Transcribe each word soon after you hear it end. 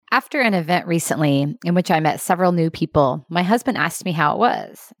After an event recently in which I met several new people, my husband asked me how it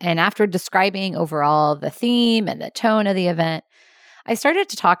was. And after describing overall the theme and the tone of the event, I started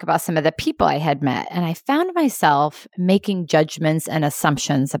to talk about some of the people I had met, and I found myself making judgments and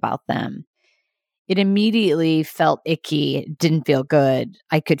assumptions about them. It immediately felt icky, it didn't feel good.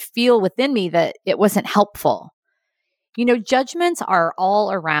 I could feel within me that it wasn't helpful. Judgments are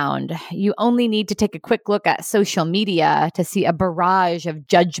all around. You only need to take a quick look at social media to see a barrage of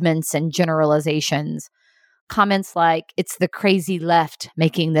judgments and generalizations. Comments like, it's the crazy left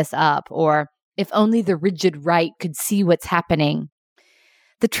making this up, or if only the rigid right could see what's happening.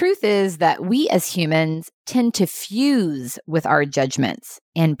 The truth is that we as humans tend to fuse with our judgments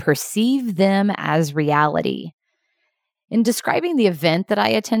and perceive them as reality. In describing the event that I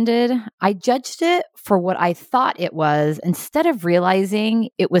attended, I judged it for what I thought it was instead of realizing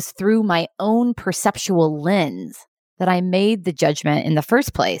it was through my own perceptual lens that I made the judgment in the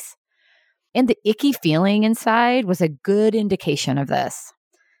first place. And the icky feeling inside was a good indication of this.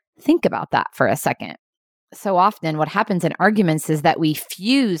 Think about that for a second. So often what happens in arguments is that we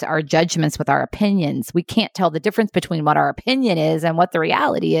fuse our judgments with our opinions. We can't tell the difference between what our opinion is and what the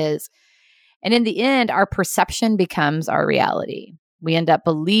reality is. And in the end, our perception becomes our reality. We end up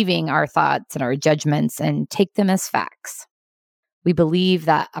believing our thoughts and our judgments and take them as facts. We believe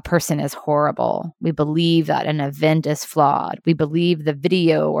that a person is horrible. We believe that an event is flawed. We believe the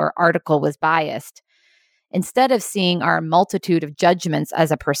video or article was biased. Instead of seeing our multitude of judgments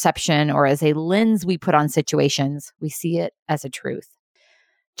as a perception or as a lens we put on situations, we see it as a truth.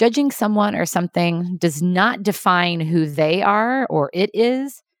 Judging someone or something does not define who they are or it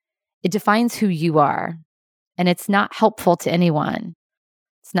is. It defines who you are, and it's not helpful to anyone.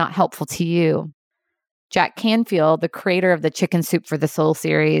 It's not helpful to you. Jack Canfield, the creator of the Chicken Soup for the Soul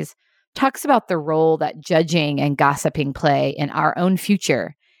series, talks about the role that judging and gossiping play in our own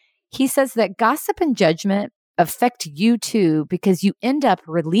future. He says that gossip and judgment affect you too because you end up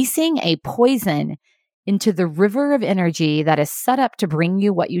releasing a poison into the river of energy that is set up to bring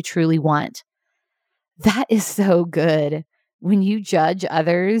you what you truly want. That is so good. When you judge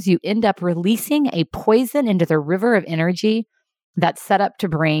others, you end up releasing a poison into the river of energy that's set up to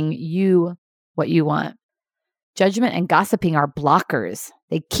bring you what you want. Judgment and gossiping are blockers.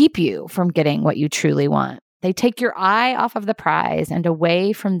 They keep you from getting what you truly want. They take your eye off of the prize and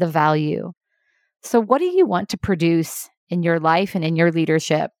away from the value. So what do you want to produce in your life and in your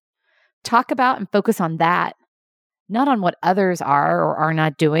leadership? Talk about and focus on that, not on what others are or are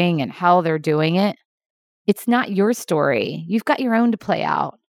not doing and how they're doing it. It's not your story. You've got your own to play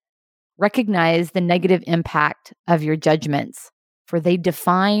out. Recognize the negative impact of your judgments, for they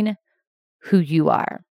define who you are.